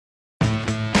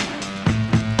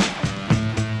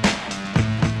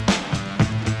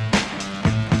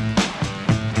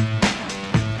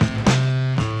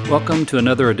Welcome to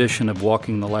another edition of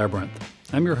Walking the Labyrinth.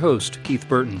 I'm your host, Keith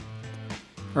Burton.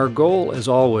 Our goal, as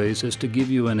always, is to give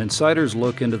you an insider's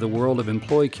look into the world of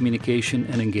employee communication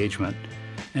and engagement,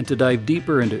 and to dive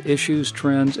deeper into issues,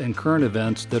 trends, and current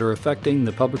events that are affecting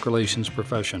the public relations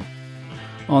profession.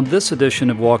 On this edition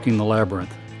of Walking the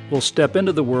Labyrinth, we'll step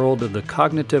into the world of the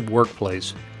cognitive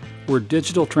workplace, where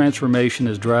digital transformation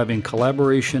is driving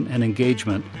collaboration and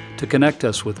engagement to connect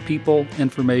us with people,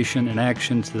 information, and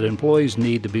actions that employees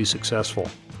need to be successful.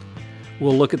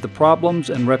 We'll look at the problems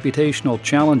and reputational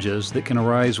challenges that can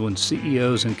arise when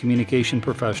CEOs and communication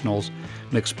professionals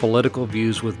mix political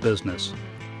views with business.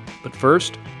 But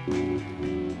first,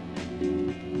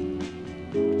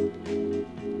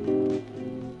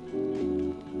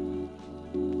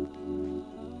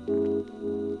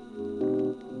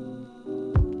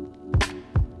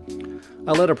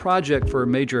 I led a project for a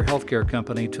major healthcare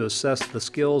company to assess the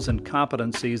skills and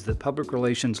competencies that public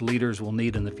relations leaders will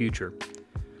need in the future.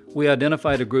 We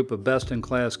identified a group of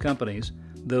best-in-class companies,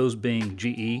 those being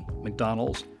GE,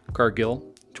 McDonald's,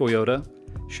 Cargill, Toyota,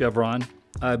 Chevron,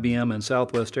 IBM, and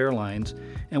Southwest Airlines,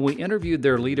 and we interviewed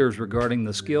their leaders regarding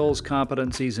the skills,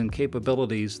 competencies, and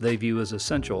capabilities they view as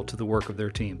essential to the work of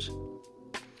their teams.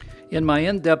 In my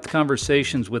in-depth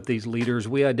conversations with these leaders,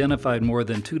 we identified more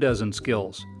than 24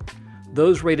 skills.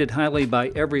 Those rated highly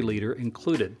by every leader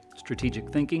included strategic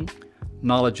thinking,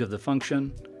 knowledge of the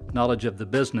function, knowledge of the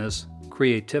business,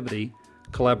 creativity,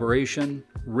 collaboration,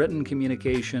 written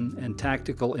communication, and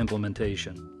tactical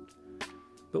implementation.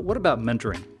 But what about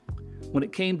mentoring? When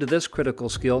it came to this critical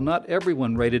skill, not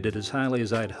everyone rated it as highly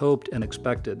as I'd hoped and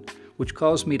expected, which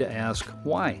caused me to ask,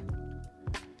 why?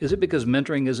 Is it because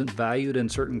mentoring isn't valued in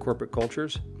certain corporate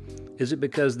cultures? Is it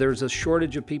because there's a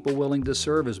shortage of people willing to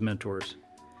serve as mentors?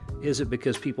 Is it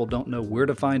because people don't know where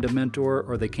to find a mentor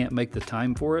or they can't make the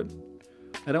time for it?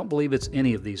 I don't believe it's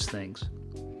any of these things.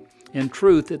 In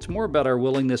truth, it's more about our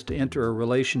willingness to enter a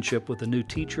relationship with a new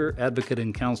teacher, advocate,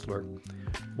 and counselor,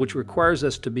 which requires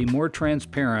us to be more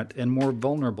transparent and more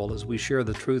vulnerable as we share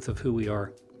the truth of who we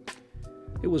are.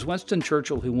 It was Winston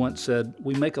Churchill who once said,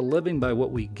 "We make a living by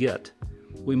what we get.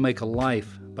 We make a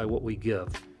life by what we give."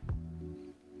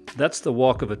 That's the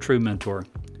walk of a true mentor,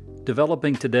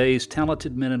 developing today's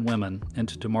talented men and women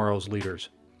into tomorrow's leaders.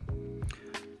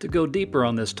 To go deeper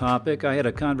on this topic, I had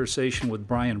a conversation with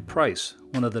Brian Price,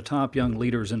 one of the top young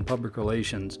leaders in public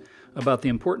relations, about the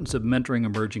importance of mentoring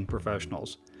emerging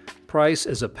professionals. Price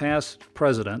is a past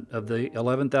president of the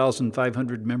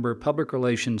 11,500-member Public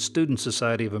Relations Student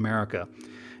Society of America,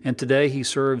 and today he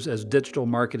serves as digital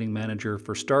marketing manager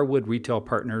for Starwood Retail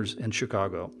Partners in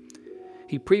Chicago.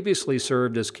 He previously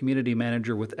served as community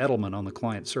manager with Edelman on the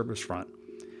client service front.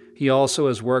 He also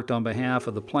has worked on behalf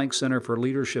of the Planck Center for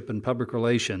Leadership in Public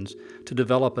Relations to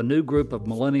develop a new group of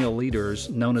millennial leaders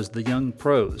known as the Young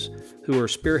Pros, who are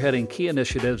spearheading key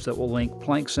initiatives that will link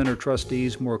Planck Center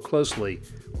trustees more closely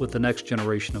with the next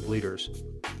generation of leaders.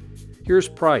 Here's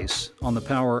Price on the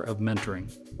power of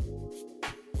mentoring.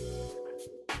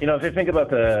 You know, if I think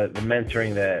about the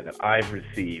mentoring that I've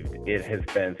received, it has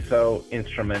been so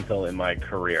instrumental in my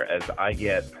career as I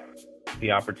get the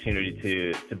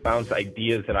opportunity to bounce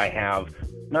ideas that I have,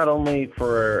 not only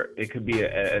for, it could be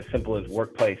as simple as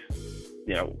workplace,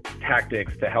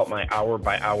 tactics to help my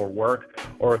hour-by-hour work,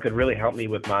 or it could really help me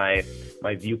with my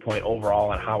viewpoint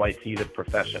overall on how I see the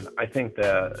profession. I think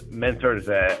the mentors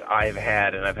that I've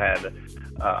had, and I've had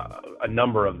a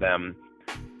number of them,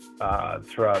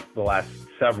 throughout the last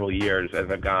several years as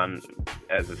I've gone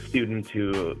as a student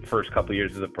to first couple of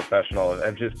years as a professional,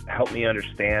 have just helped me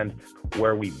understand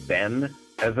where we've been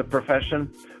as a profession,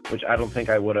 which I don't think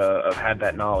I would have had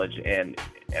that knowledge. And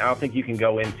I don't think you can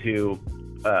go into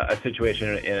a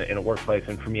situation in a workplace.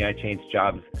 And for me, I changed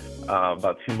jobs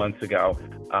about 2 months ago.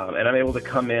 And I'm able to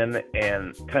come in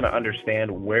and kind of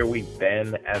understand where we've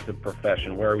been as a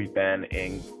profession, where we've been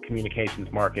in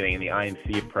communications marketing and the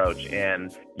INC approach,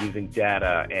 and using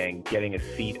data and getting a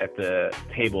seat at the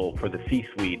table for the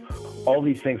C-suite. All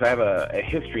these things, I have a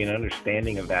history and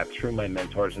understanding of that through my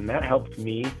mentors, and that helps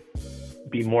me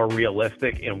be more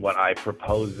realistic in what I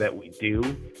propose that we do.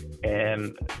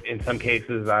 And in some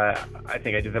cases, I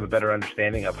think I just have a better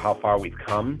understanding of how far we've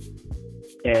come.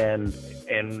 And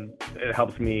it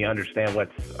helps me understand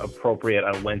what's appropriate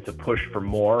on when to push for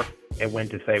more and when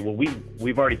to say, well,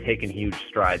 we've already taken huge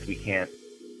strides. We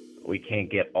can't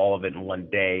get all of it in one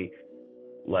day.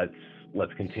 Let's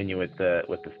continue with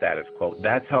the status quo.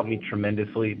 That's helped me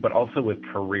tremendously, but also with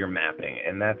career mapping,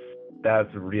 and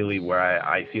that's really where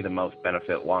I see the most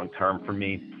benefit long term for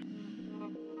me.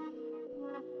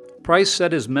 Price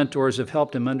said his mentors have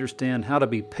helped him understand how to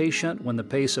be patient when the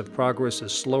pace of progress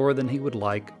is slower than he would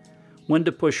like, when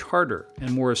to push harder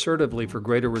and more assertively for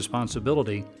greater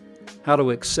responsibility, how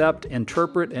to accept,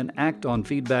 interpret, and act on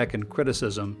feedback and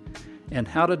criticism, and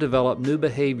how to develop new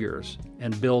behaviors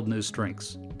and build new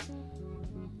strengths.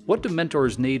 What do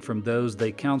mentors need from those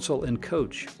they counsel and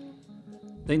coach?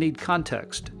 They need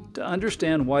context to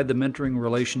understand why the mentoring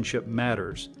relationship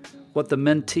matters, what the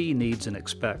mentee needs and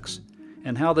expects,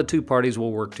 and how the two parties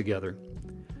will work together.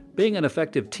 Being an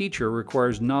effective teacher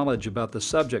requires knowledge about the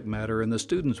subject matter and the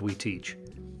students we teach.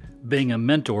 Being a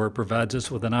mentor provides us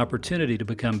with an opportunity to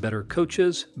become better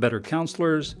coaches, better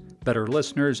counselors, better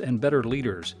listeners, and better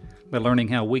leaders by learning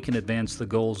how we can advance the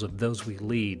goals of those we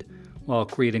lead while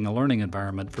creating a learning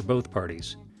environment for both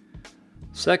parties.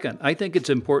 Second, I think it's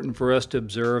important for us to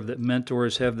observe that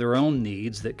mentors have their own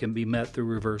needs that can be met through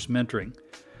reverse mentoring.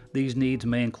 These needs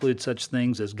may include such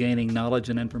things as gaining knowledge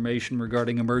and information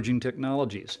regarding emerging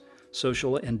technologies,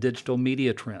 social and digital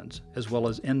media trends, as well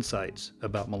as insights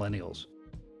about millennials.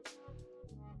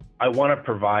 I want to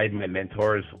provide my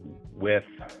mentors with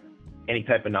any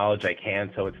type of knowledge I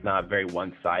can, so it's not very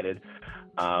one-sided.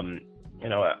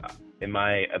 In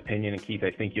my opinion, and Keith, I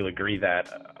think you'll agree that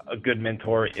a good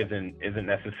mentor isn't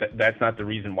necessary. That's not the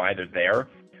reason why they're there,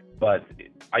 but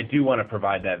I do want to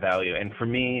provide that value. And for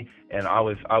me, and I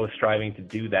was striving to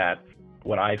do that.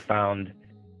 What I found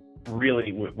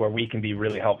really where we can be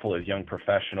really helpful as young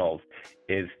professionals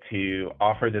is to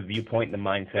offer the viewpoint and the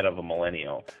mindset of a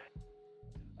millennial.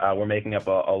 We're making up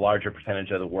a larger percentage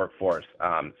of the workforce.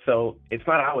 So it's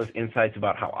not always insights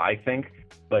about how I think,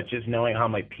 but just knowing how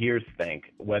my peers think,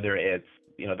 whether it's,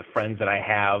 the friends that I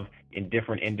have in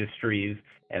different industries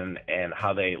and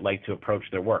how they like to approach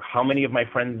their work. How many of my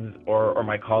friends or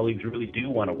my colleagues really do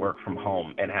want to work from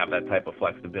home and have that type of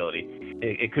flexibility?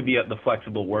 It could be the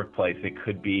flexible workplace. It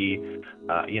could be,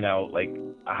 like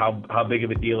how big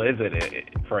of a deal is it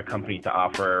for a company to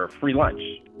offer free lunch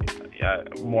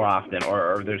more often,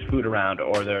 or there's food around,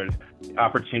 or there's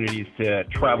opportunities to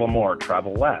travel more,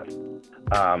 travel less.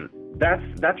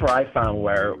 That's where I found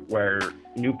where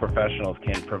new professionals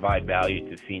can provide value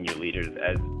to senior leaders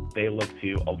as they look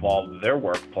to evolve their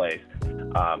workplace,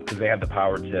 because they have the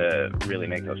power to really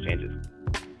make those changes.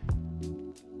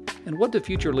 And what do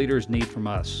future leaders need from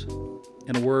us?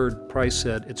 In a word, Price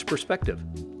said, it's perspective.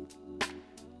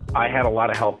 I had a lot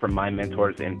of help from my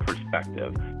mentors in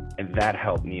perspective, and that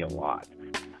helped me a lot.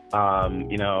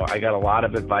 I got a lot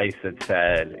of advice that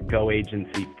said, go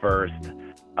agency first.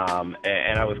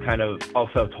 And I was kind of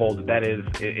also told that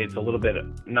it's a little bit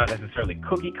not necessarily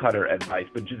cookie cutter advice,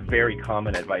 but just very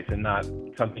common advice and not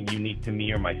something unique to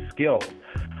me or my skills.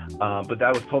 But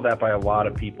I was told that by a lot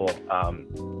of people.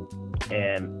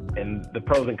 And the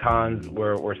pros and cons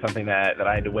were something that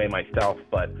I had to weigh myself.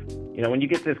 But, when you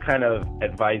get this kind of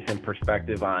advice and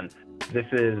perspective on this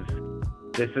is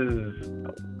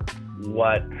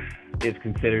what is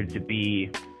considered to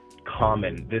be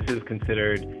common. This is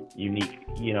considered unique.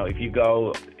 If you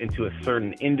go into a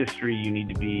certain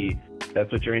industry,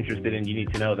 that's what you're interested in. You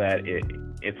need to know that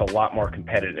it's a lot more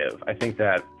competitive. I think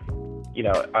that,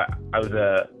 I was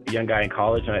a young guy in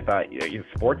college and I thought,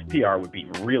 sports PR would be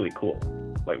really cool.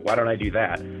 Like, why don't I do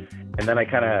that? And then I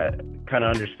kind of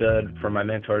understood from my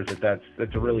mentors that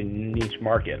that's a really niche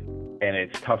market and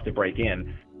it's tough to break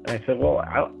in. And I said, well,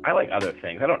 I like other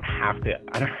things. I don't have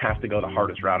to go the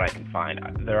hardest route I can find.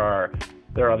 There are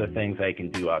other things I can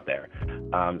do out there.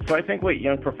 So I think what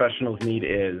young professionals need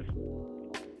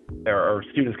or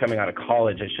students coming out of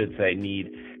college, I should say,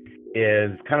 need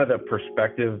is kind of the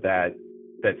perspective that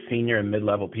senior and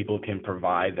mid-level people can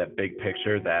provide, that big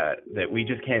picture that we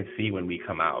just can't see when we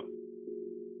come out.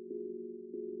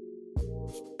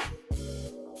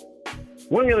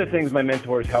 One of the other things my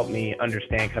mentors helped me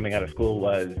understand coming out of school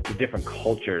was the different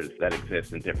cultures that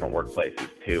exist in different workplaces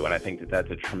too. And I think that's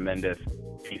a tremendous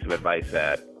piece of advice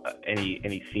that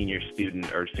any senior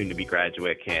student or soon-to-be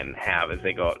graduate can have as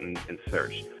they go out and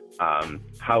search.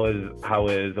 How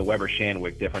is a Weber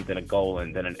Shandwick different than a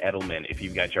Golan, than an Edelman if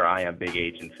you've got your eye on big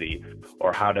agency?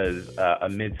 Or how does a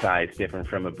mid-size different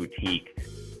from a boutique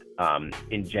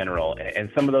in general?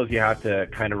 And some of those you have to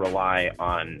kind of rely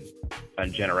on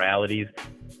generalities,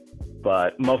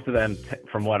 but most of them,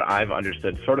 from what I've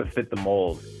understood, sort of fit the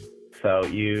mold. So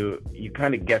you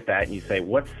kind of get that and you say,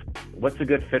 what's a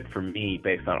good fit for me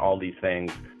based on all these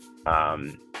things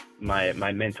my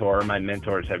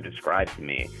mentors have described to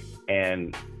me.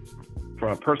 And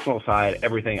from a personal side,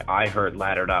 everything I heard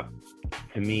laddered up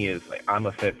to me is like, I'm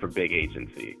a fit for big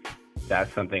agency.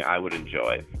 That's something I would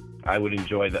enjoy. I would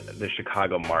enjoy the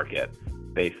Chicago market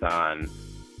based on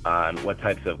what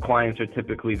types of clients are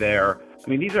typically there. I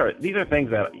mean, these are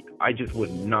things that I just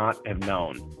would not have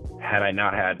known had I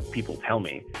not had people tell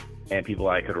me. and people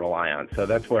I could rely on. So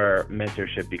that's where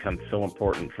mentorship becomes so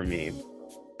important for me.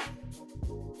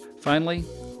 Finally,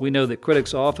 we know that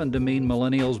critics often demean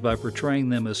millennials by portraying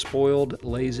them as spoiled,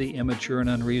 lazy, immature, and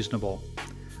unreasonable.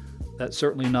 That's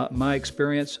certainly not my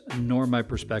experience, nor my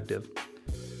perspective.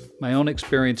 My own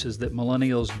experience is that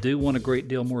millennials do want a great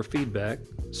deal more feedback,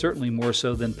 certainly more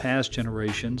so than past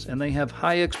generations, and they have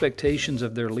high expectations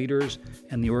of their leaders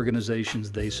and the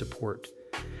organizations they support.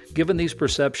 Given these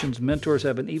perceptions, mentors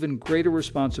have an even greater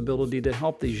responsibility to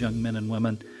help these young men and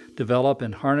women develop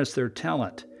and harness their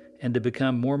talent and to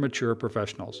become more mature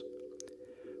professionals.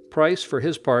 Price, for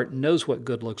his part, knows what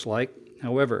good looks like.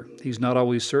 However, he's not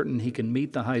always certain he can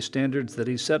meet the high standards that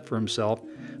he's set for himself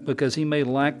because he may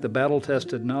lack the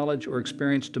battle-tested knowledge or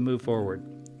experience to move forward.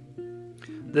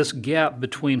 This gap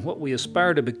between what we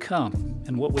aspire to become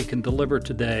and what we can deliver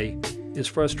today is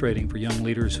frustrating for young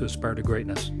leaders who aspire to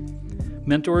greatness.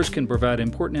 Mentors can provide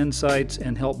important insights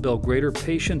and help build greater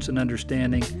patience and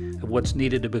understanding of what's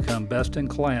needed to become best in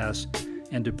class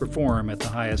and to perform at the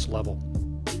highest level.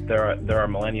 There are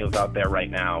millennials out there right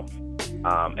now,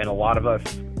 and a lot of us,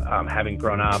 having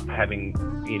grown up,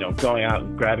 going out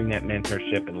and grabbing that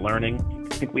mentorship and learning,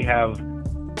 I think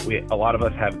a lot of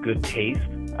us have good taste,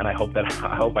 and I hope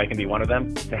I can be one of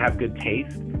them, to have good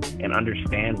taste and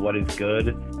understand what is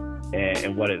good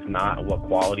and what is not, what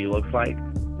quality looks like,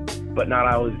 but not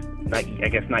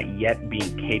yet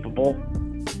being capable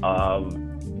of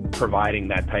providing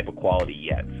that type of quality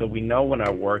yet. So we know when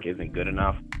our work isn't good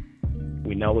enough.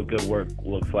 We know what good work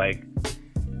looks like,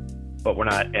 but we're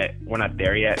not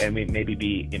there yet, and we maybe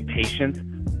be impatient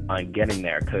on getting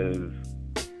there because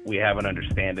we have an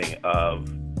understanding of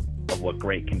what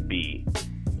great can be.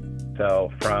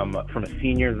 So from a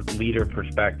senior leader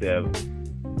perspective,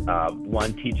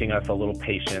 one, teaching us a little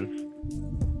patience,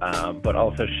 but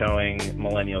also showing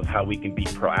millennials how we can be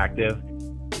proactive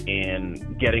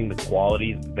in getting the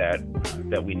qualities that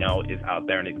we know is out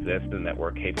there and exists and that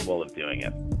we're capable of doing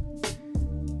it.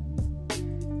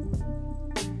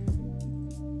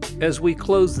 As we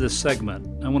close this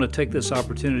segment, I want to take this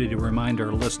opportunity to remind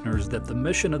our listeners that the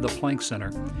mission of the Planck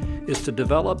Center is to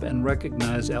develop and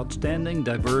recognize outstanding,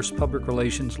 diverse public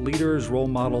relations leaders, role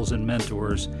models, and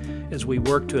mentors as we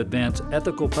work to advance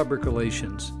ethical public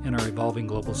relations in our evolving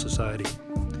global society.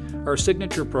 Our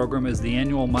signature program is the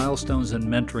annual Milestones in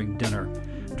Mentoring Dinner,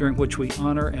 during which we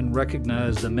honor and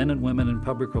recognize the men and women in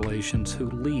public relations who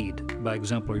lead by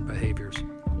exemplary behaviors.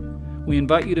 We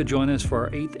invite you to join us for our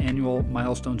 8th annual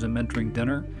Milestones in Mentoring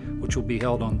Dinner, which will be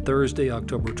held on Thursday,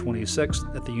 October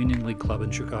 26th at the Union League Club in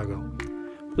Chicago.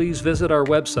 Please visit our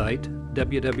website,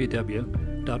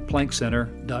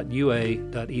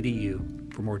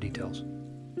 www.planckcenter.ua.edu, for more details.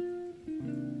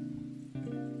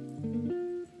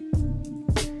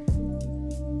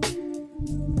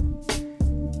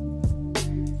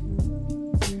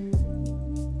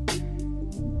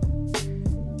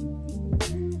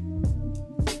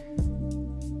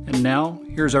 And now,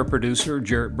 here's our producer,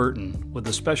 Jarrett Burton, with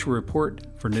a special report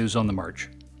for News on the March.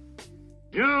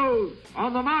 News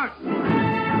on the March!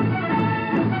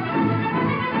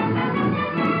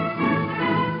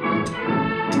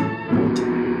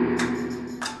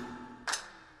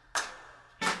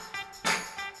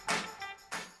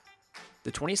 The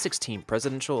 2016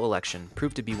 presidential election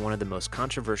proved to be one of the most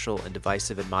controversial and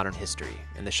divisive in modern history,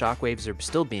 and the shockwaves are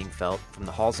still being felt from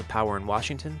the halls of power in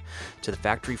Washington, to the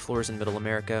factory floors in Middle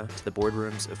America, to the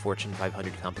boardrooms of Fortune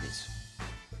 500 companies.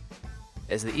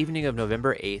 As the evening of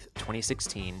November 8,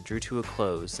 2016 drew to a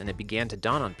close and it began to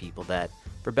dawn on people that,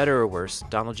 for better or worse,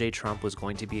 Donald J. Trump was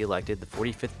going to be elected the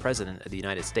 45th President of the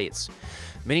United States,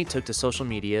 many took to social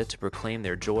media to proclaim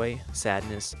their joy,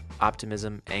 sadness,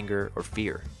 optimism, anger, or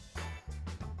fear.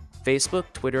 Facebook,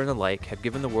 Twitter, and the like have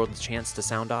given the world a chance to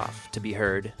sound off, to be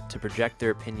heard, to project their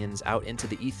opinions out into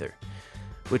the ether,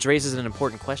 which raises an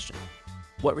important question.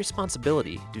 What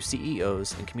responsibility do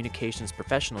CEOs and communications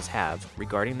professionals have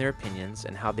regarding their opinions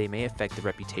and how they may affect the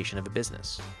reputation of a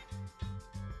business?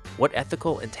 What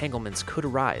ethical entanglements could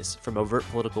arise from overt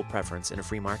political preference in a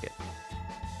free market?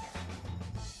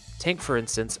 Take, for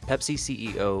instance, Pepsi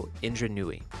CEO Indra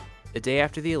Nooyi. The day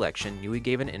after the election, Nooyi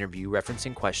gave an interview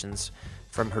referencing questions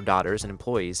from her daughters and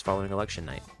employees following election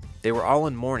night. They were all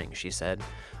in mourning, she said.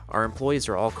 Our employees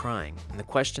are all crying, and the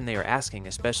question they are asking,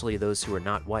 especially those who are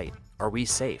not white, are we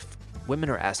safe? Women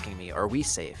are asking me, are we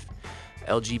safe?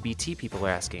 LGBT people are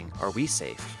asking, are we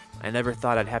safe? I never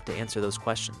thought I'd have to answer those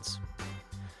questions.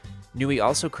 Nooyi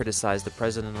also criticized the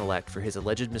president-elect for his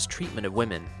alleged mistreatment of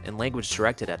women and language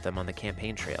directed at them on the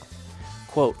campaign trail.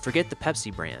 Quote, "Forget the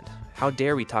Pepsi brand. How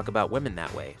dare we talk about women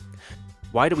that way?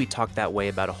 Why do we talk that way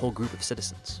about a whole group of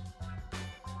citizens?"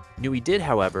 Newey did,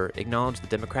 however, acknowledge the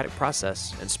democratic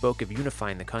process and spoke of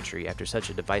unifying the country after such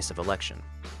a divisive election.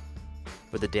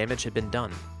 But the damage had been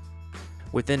done.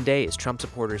 Within days, Trump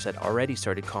supporters had already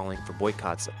started calling for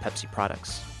boycotts of Pepsi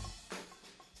products.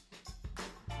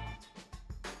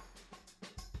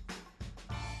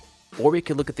 Or we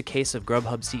could look at the case of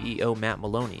Grubhub CEO Matt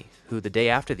Maloney, who the day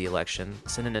after the election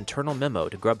sent an internal memo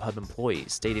to Grubhub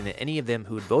employees stating that any of them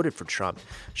who had voted for Trump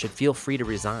should feel free to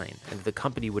resign and that the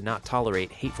company would not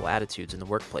tolerate hateful attitudes in the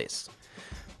workplace.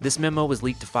 This memo was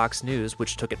leaked to Fox News,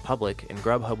 which took it public, and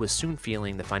Grubhub was soon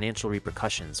feeling the financial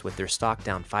repercussions, with their stock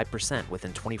down 5%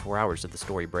 within 24 hours of the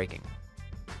story breaking.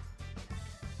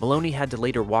 Maloney had to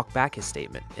later walk back his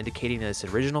statement, indicating that his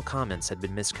original comments had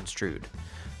been misconstrued.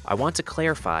 "I want to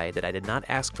clarify that I did not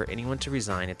ask for anyone to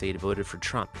resign if they had voted for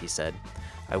Trump," he said.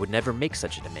 "I would never make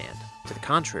such a demand. To the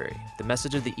contrary, the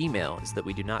message of the email is that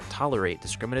we do not tolerate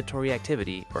discriminatory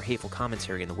activity or hateful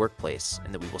commentary in the workplace,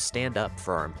 and that we will stand up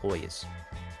for our employees."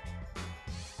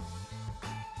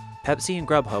 Pepsi and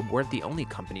Grubhub weren't the only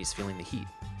companies feeling the heat.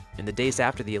 In the days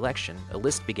after the election, a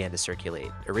list began to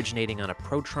circulate, originating on a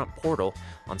pro-Trump portal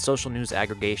on social news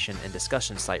aggregation and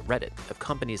discussion site Reddit, of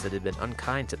companies that had been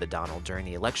unkind to the Donald during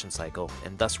the election cycle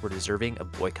and thus were deserving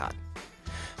of boycott.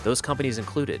 Those companies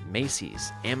included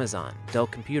Macy's, Amazon, Dell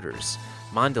Computers,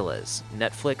 Mondelez,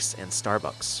 Netflix, and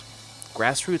Starbucks.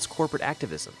 Grassroots corporate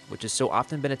activism, which has so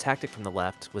often been a tactic from the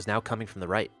left, was now coming from the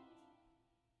right.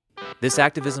 This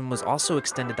activism was also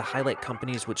extended to highlight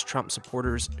companies which Trump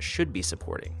supporters should be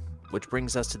supporting, which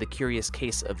brings us to the curious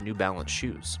case of New Balance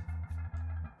shoes.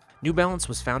 New Balance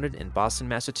was founded in Boston,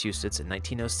 Massachusetts in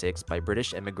 1906 by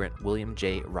British immigrant William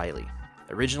J. Riley.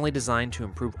 Originally designed to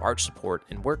improve arch support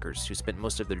in workers who spent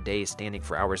most of their days standing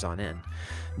for hours on end,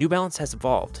 New Balance has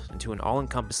evolved into an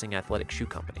all-encompassing athletic shoe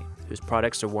company, whose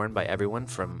products are worn by everyone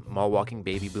from mall-walking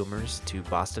baby boomers to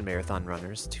Boston Marathon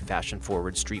runners to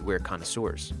fashion-forward streetwear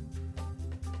connoisseurs.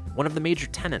 One of the major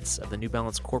tenets of the New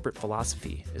Balance corporate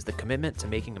philosophy is the commitment to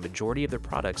making a majority of their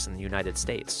products in the United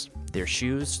States. Their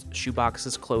shoes,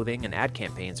 shoeboxes, clothing, and ad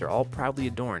campaigns are all proudly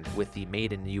adorned with the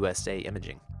Made in the USA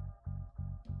imaging.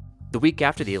 The week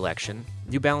after the election,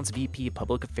 New Balance VP of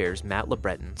Public Affairs Matt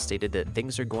Labyrinth stated that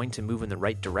things are going to move in the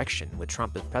right direction with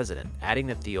Trump as president, adding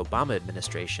that the Obama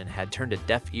administration had turned a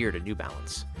deaf ear to New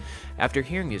Balance. After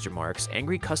hearing these remarks,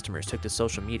 angry customers took to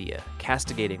social media,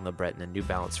 castigating Labyrinth and New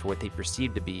Balance for what they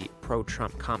perceived to be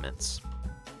pro-Trump comments.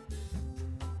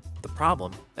 The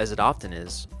problem, as it often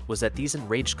is, was that these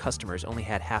enraged customers only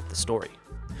had half the story.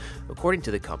 According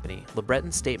to the company,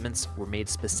 Labyrinth's statements were made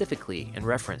specifically in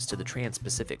reference to the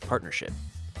Trans-Pacific Partnership.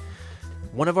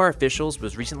 One of our officials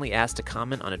was recently asked to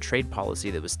comment on a trade policy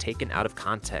that was taken out of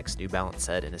context, New Balance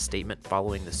said in a statement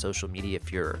following the social media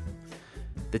furor.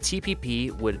 The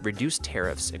TPP would reduce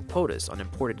tariffs and quotas on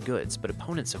imported goods, but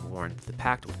opponents have warned that the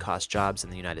pact would cost jobs in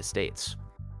the United States.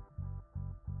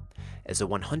 As a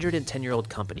 110-year-old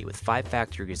company with 5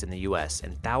 factories in the U.S.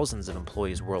 and thousands of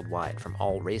employees worldwide from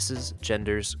all races,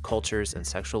 genders, cultures, and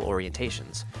sexual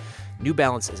orientations, New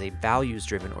Balance is a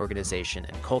values-driven organization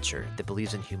and culture that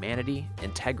believes in humanity,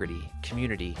 integrity,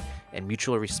 community, and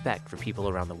mutual respect for people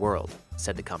around the world,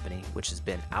 said the company, which has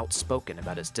been outspoken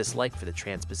about its dislike for the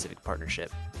Trans-Pacific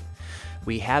Partnership.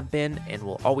 "We have been and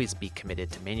will always be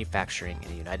committed to manufacturing in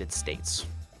the United States."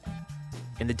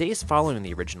 In the days following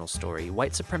the original story,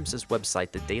 white supremacist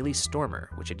website The Daily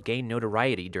Stormer, which had gained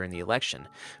notoriety during the election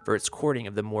for its courting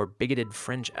of the more bigoted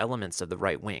fringe elements of the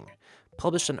right wing,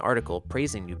 published an article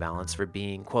praising New Balance for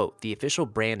being, quote, "the official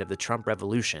brand of the Trump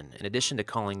revolution," in addition to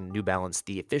calling New Balance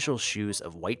the official shoes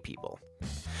of white people.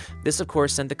 This, of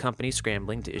course, sent the company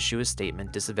scrambling to issue a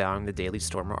statement disavowing the Daily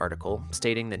Stormer article,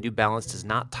 stating that New Balance does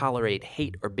not tolerate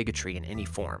hate or bigotry in any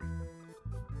form.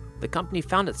 The company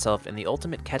found itself in the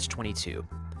ultimate catch-22.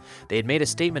 They had made a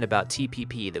statement about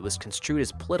TPP that was construed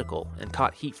as political and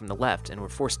caught heat from the left and were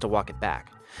forced to walk it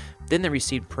back. Then they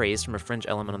received praise from a fringe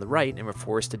element on the right and were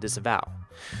forced to disavow.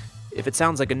 If it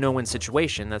sounds like a no-win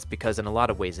situation, that's because in a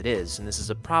lot of ways it is, and this is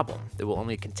a problem that will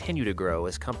only continue to grow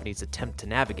as companies attempt to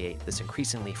navigate this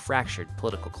increasingly fractured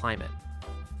political climate.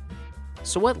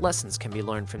 So what lessons can be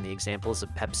learned from the examples of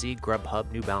Pepsi,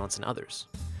 Grubhub, New Balance, and others?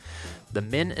 The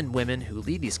men and women who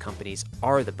lead these companies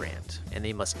are the brand, and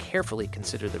they must carefully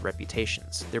consider their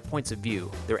reputations, their points of view,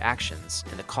 their actions,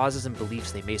 and the causes and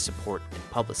beliefs they may support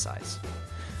and publicize.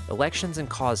 Elections and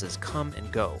causes come and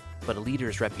go, but a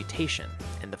leader's reputation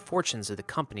and the fortunes of the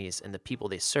companies and the people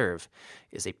they serve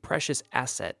is a precious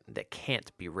asset that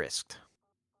can't be risked.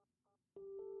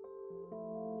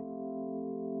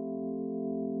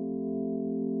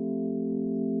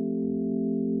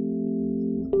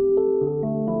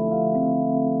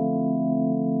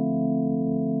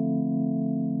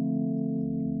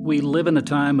 We live in a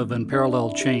time of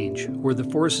unparalleled change, where the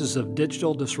forces of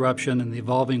digital disruption and the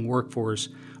evolving workforce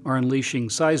are unleashing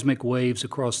seismic waves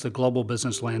across the global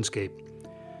business landscape.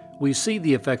 We see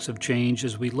the effects of change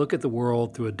as we look at the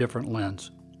world through a different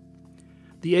lens.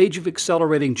 The age of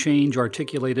accelerating change,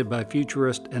 articulated by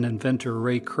futurist and inventor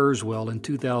Ray Kurzweil in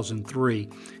 2003,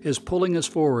 is pulling us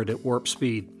forward at warp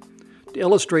speed. To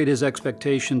illustrate his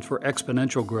expectations for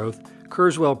exponential growth,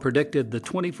 Kurzweil predicted the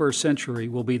 21st century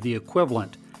will be the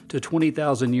equivalent to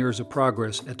 20,000 years of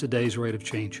progress at today's rate of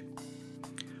change.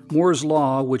 Moore's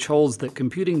law, which holds that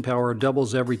computing power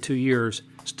doubles every 2 years,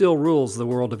 still rules the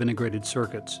world of integrated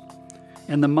circuits.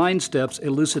 And the mind steps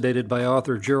elucidated by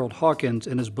author Gerald Hawkins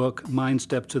in his book Mind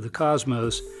Steps to the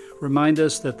Cosmos remind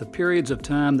us that the periods of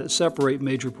time that separate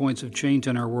major points of change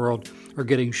in our world are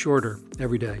getting shorter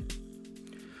every day.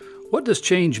 What does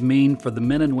change mean for the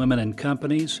men and women in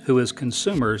companies who, as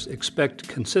consumers, expect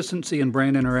consistency in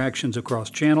brand interactions across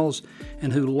channels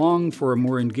and who long for a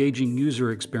more engaging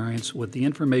user experience with the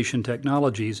information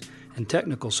technologies and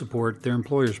technical support their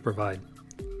employers provide?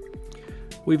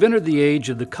 We've entered the age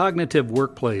of the cognitive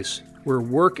workplace, where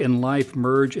work and life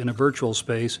merge in a virtual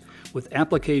space with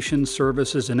applications,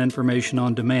 services, and information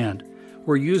on demand,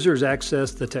 where users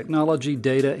access the technology,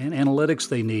 data, and analytics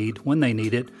they need when they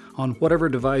need it on whatever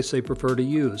device they prefer to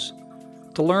use.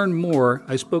 To learn more,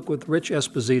 I spoke with Rich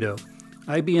Esposito,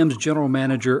 IBM's General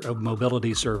Manager of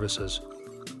Mobility Services.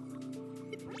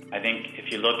 I think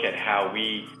if you look at how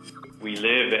we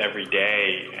live every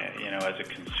day, as a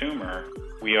consumer,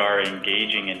 we are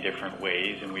engaging in different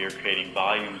ways and we are creating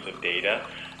volumes of data.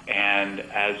 And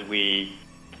as we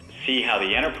see how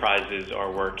the enterprises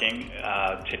are working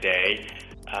today,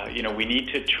 we need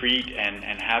to treat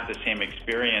and have the same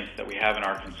experience that we have in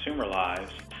our consumer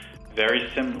lives.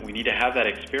 We need to have that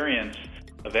experience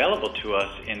available to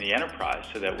us in the enterprise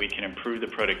so that we can improve the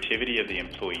productivity of the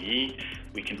employee.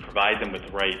 We can provide them with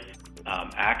the right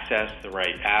access, the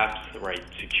right apps, the right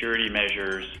security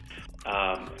measures,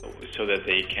 so that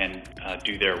they can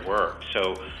do their work.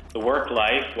 So the work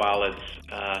life, while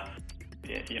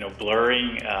it's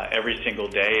blurring every single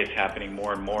day, is happening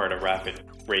more and more at a rapid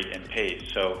rate and pace.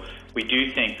 So we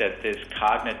do think that this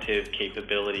cognitive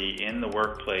capability in the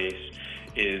workplace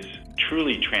is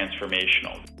truly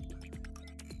transformational.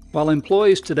 While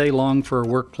employees today long for a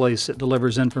workplace that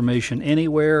delivers information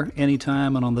anywhere,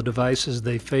 anytime, and on the devices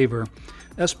they favor,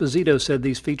 Esposito said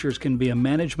these features can be a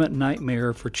management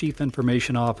nightmare for chief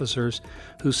information officers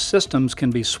whose systems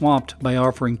can be swamped by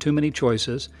offering too many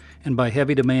choices and by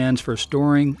heavy demands for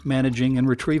storing, managing, and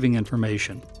retrieving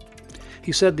information.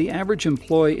 He said the average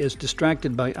employee is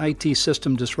distracted by IT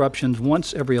system disruptions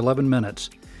once every 11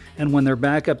 minutes, and when they're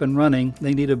back up and running,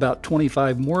 they need about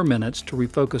 25 more minutes to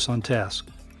refocus on tasks.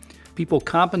 People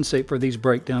compensate for these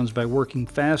breakdowns by working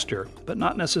faster, but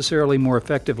not necessarily more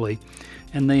effectively,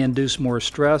 and they induce more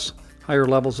stress, higher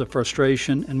levels of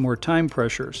frustration, and more time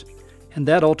pressures, and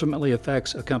that ultimately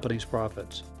affects a company's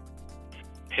profits.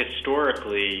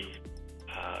 Historically,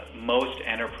 most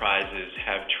enterprises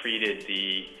have treated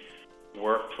the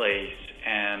workplace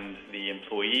and the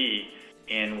employee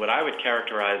in what I would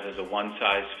characterize as a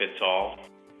one-size-fits-all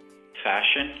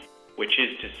fashion, which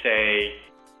is to say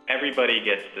everybody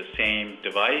gets the same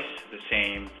device, the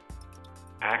same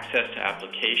access to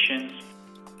applications,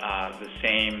 the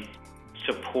same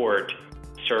support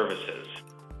services,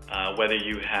 whether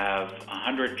you have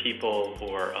 100 people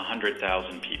or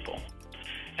 100,000 people.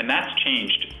 And that's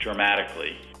changed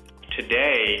dramatically.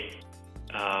 Today,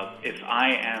 if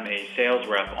I am a sales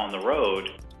rep on the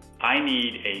road, I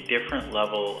need a different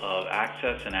level of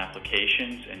access and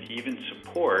applications and even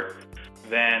support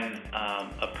than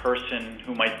a person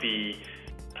who might be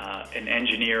an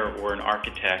engineer or an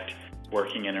architect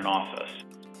working in an office.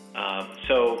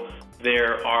 So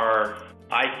there are,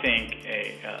 I think,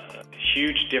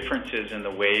 huge differences in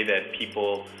the way that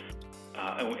people,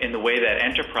 in the way that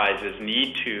enterprises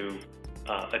need to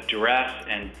address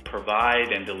and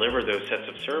provide and deliver those sets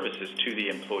of services to the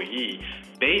employee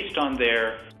based on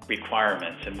their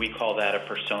requirements, and we call that a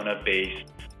persona-based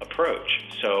approach.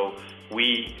 So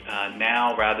we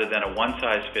now, rather than a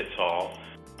one-size-fits-all,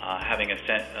 having a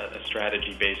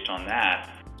strategy based on that,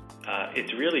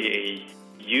 it's really a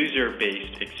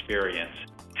user-based experience.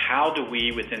 How do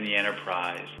we, within the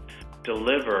enterprise,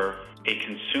 deliver a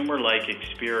consumer-like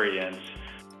experience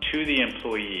to the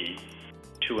employee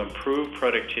to improve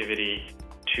productivity,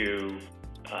 to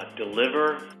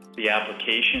deliver the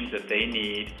applications that they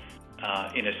need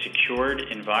in a secured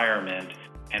environment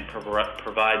and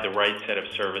provide the right set of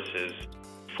services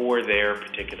for their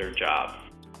particular job?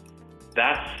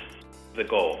 That's the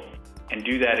goal, and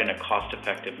do that in a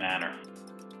cost-effective manner.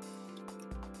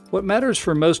 What matters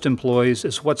for most employees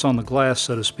is what's on the glass,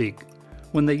 so to speak.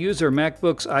 When they use their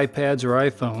MacBooks, iPads, or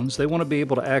iPhones, they want to be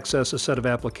able to access a set of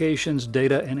applications,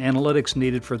 data, and analytics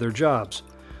needed for their jobs.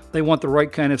 They want the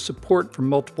right kind of support from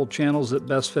multiple channels that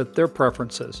best fit their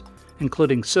preferences,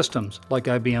 including systems like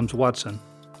IBM's Watson.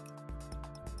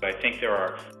 I think there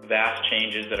are vast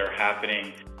changes that are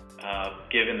happening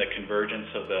given the convergence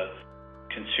of the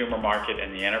consumer market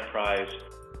and the enterprise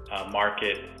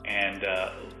market, and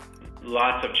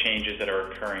lots of changes that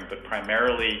are occurring, but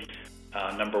primarily,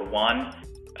 number one,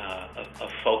 a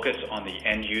focus on the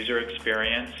end user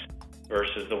experience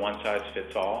versus the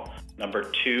one-size-fits-all.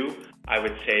 Number two, I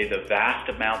would say the vast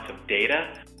amounts of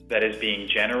data that is being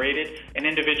generated. An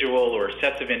individual or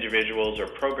sets of individuals or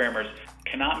programmers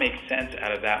cannot make sense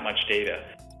out of that much data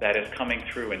that is coming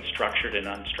through in structured and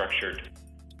unstructured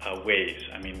ways.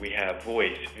 I mean, we have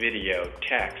voice, video,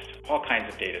 text, all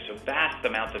kinds of data. So vast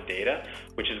amounts of data,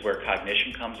 which is where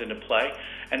cognition comes into play.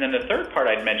 And then the third part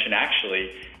I'd mention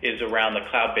actually is around the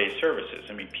cloud-based services.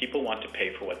 I mean, people want to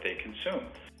pay for what they consume.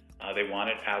 They want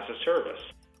it as a service.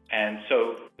 And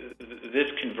so this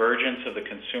convergence of the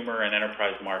consumer and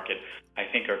enterprise market, I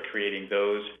think, are creating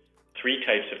those three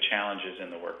types of challenges in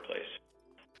the workplace.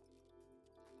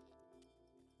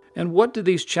 And what do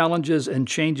these challenges and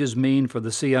changes mean for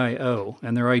the CIO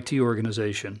and their IT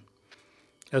organization?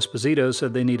 Esposito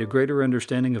said they need a greater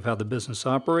understanding of how the business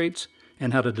operates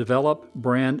and how to develop,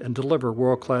 brand, and deliver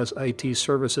world-class IT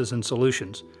services and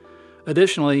solutions.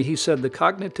 Additionally, he said the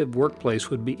cognitive workplace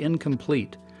would be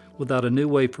incomplete without a new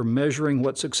way for measuring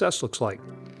what success looks like.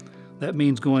 That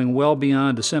means going well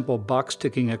beyond a simple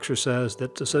box-ticking exercise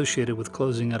that's associated with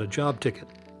closing out a job ticket.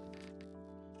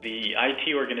 The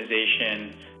IT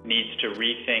organization needs to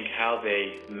rethink how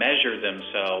they measure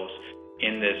themselves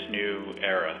in this new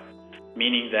era,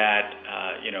 meaning that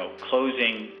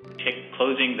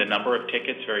closing the number of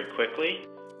tickets very quickly,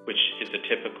 which is a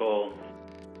typical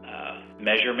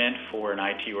measurement for an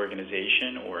IT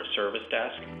organization or a service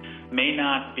desk, may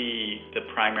not be the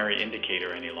primary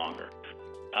indicator any longer.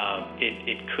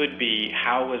 It could be,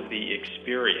 how was the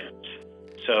experience?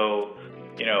 So,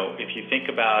 if you think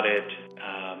about it,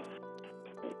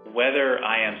 whether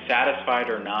I am satisfied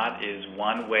or not is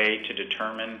one way to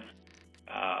determine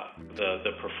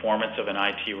the performance of an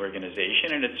IT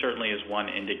organization, and it certainly is one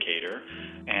indicator.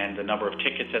 And the number of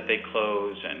tickets that they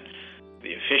close and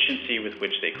the efficiency with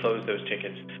which they close those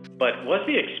tickets. But was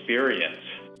the experience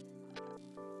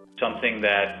something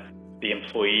that the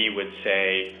employee would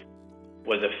say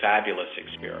was a fabulous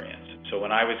experience? So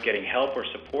when I was getting help or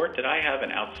support, did I have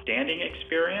an outstanding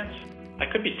experience? I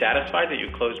could be satisfied that you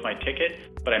closed my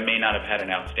ticket, but I may not have had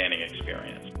an outstanding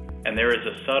experience. And there is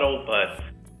a subtle but,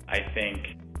 I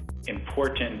think,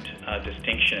 important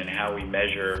distinction in how we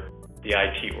measure the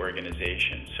IT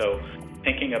organization. So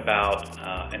thinking about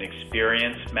an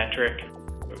experience metric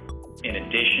in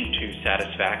addition to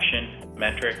satisfaction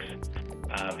metrics,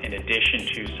 in addition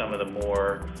to some of the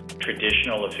more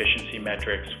traditional efficiency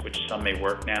metrics, which some may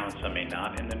work now and some may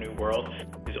not in the new world,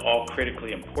 is all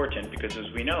critically important because, as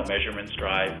we know, measurements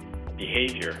drive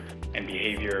behavior, and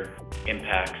behavior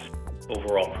impacts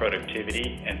overall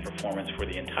productivity and performance for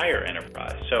the entire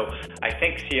enterprise. So I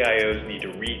think CIOs need to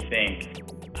rethink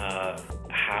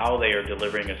how they are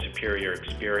delivering a superior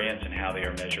experience and how they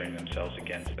are measuring themselves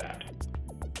against that.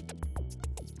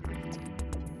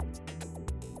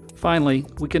 Finally,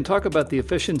 we can talk about the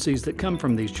efficiencies that come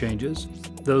from these changes,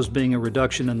 those being a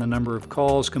reduction in the number of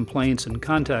calls, complaints, and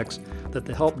contacts that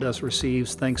the help desk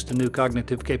receives thanks to new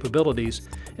cognitive capabilities,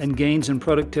 and gains in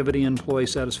productivity and employee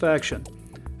satisfaction.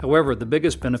 However, the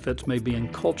biggest benefits may be in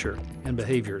culture and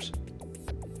behaviors.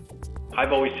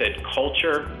 I've always said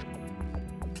culture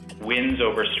wins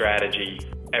over strategy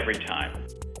every time.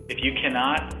 If you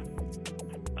cannot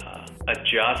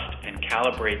adjust and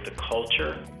calibrate the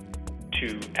culture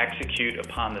to execute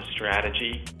upon the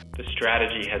strategy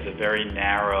has a very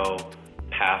narrow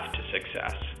path to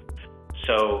success.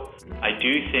 So I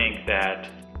do think that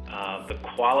the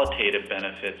qualitative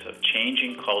benefits of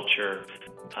changing culture,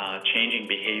 changing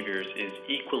behaviors is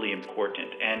equally important.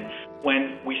 And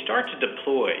when we start to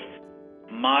deploy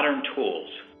modern tools,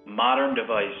 modern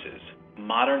devices,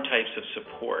 modern types of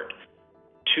support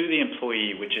to the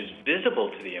employee, which is visible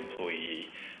to the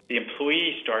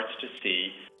employee starts to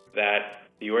see that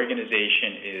the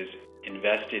organization is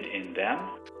invested in them,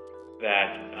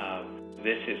 that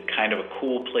this is kind of a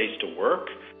cool place to work,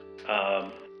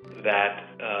 that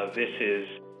this is,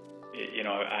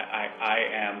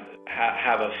 I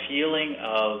have a feeling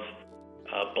of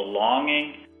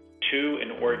belonging to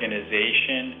an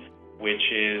organization which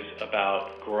is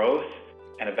about growth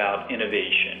and about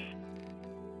innovation.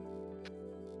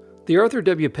 The Arthur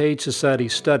W. Page Society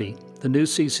study, The New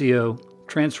CCO,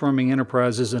 Transforming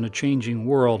Enterprises in a Changing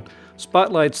World,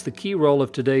 spotlights the key role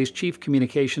of today's chief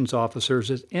communications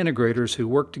officers as integrators who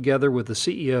work together with the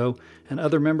CEO and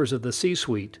other members of the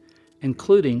C-suite,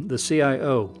 including the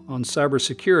CIO, on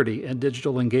cybersecurity and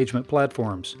digital engagement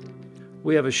platforms.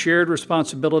 We have a shared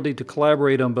responsibility to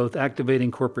collaborate on both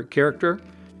activating corporate character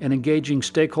and engaging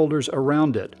stakeholders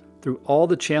around it through all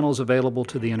the channels available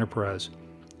to the enterprise,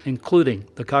 including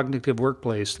the cognitive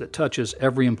workplace that touches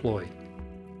every employee.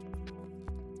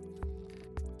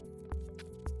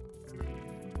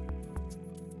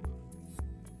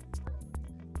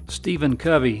 Stephen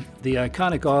Covey, the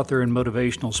iconic author and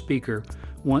motivational speaker,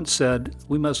 once said,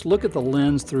 "We must look at the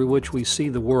lens through which we see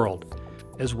the world,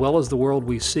 as well as the world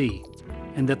we see,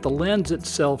 and that the lens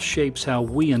itself shapes how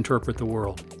we interpret the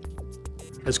world."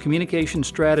 As communication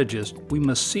strategists, we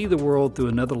must see the world through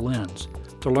another lens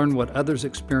to learn what others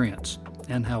experience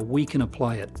and how we can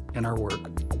apply it in our work.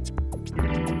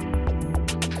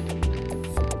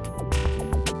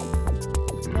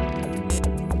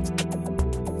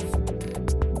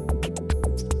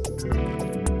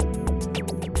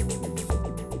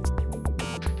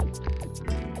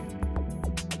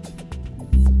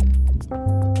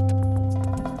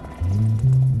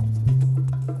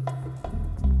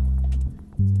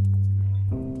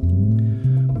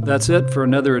 That's it for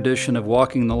another edition of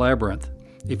Walking the Labyrinth.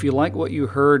 If you like what you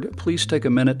heard, please take a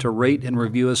minute to rate and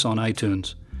review us on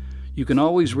iTunes. You can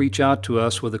always reach out to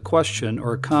us with a question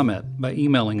or a comment by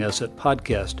emailing us at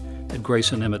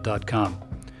podcast@graceandemmett.com.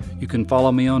 You can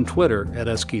follow me on Twitter at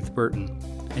 @SKeithBurton,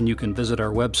 and you can visit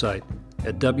our website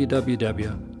at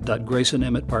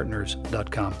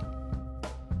www.graceandemmettpartners.com.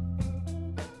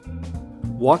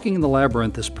 Walking the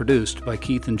Labyrinth is produced by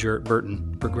Keith and Jarrett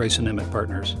Burton for Grace and Emmett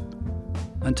Partners.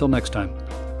 Until next time.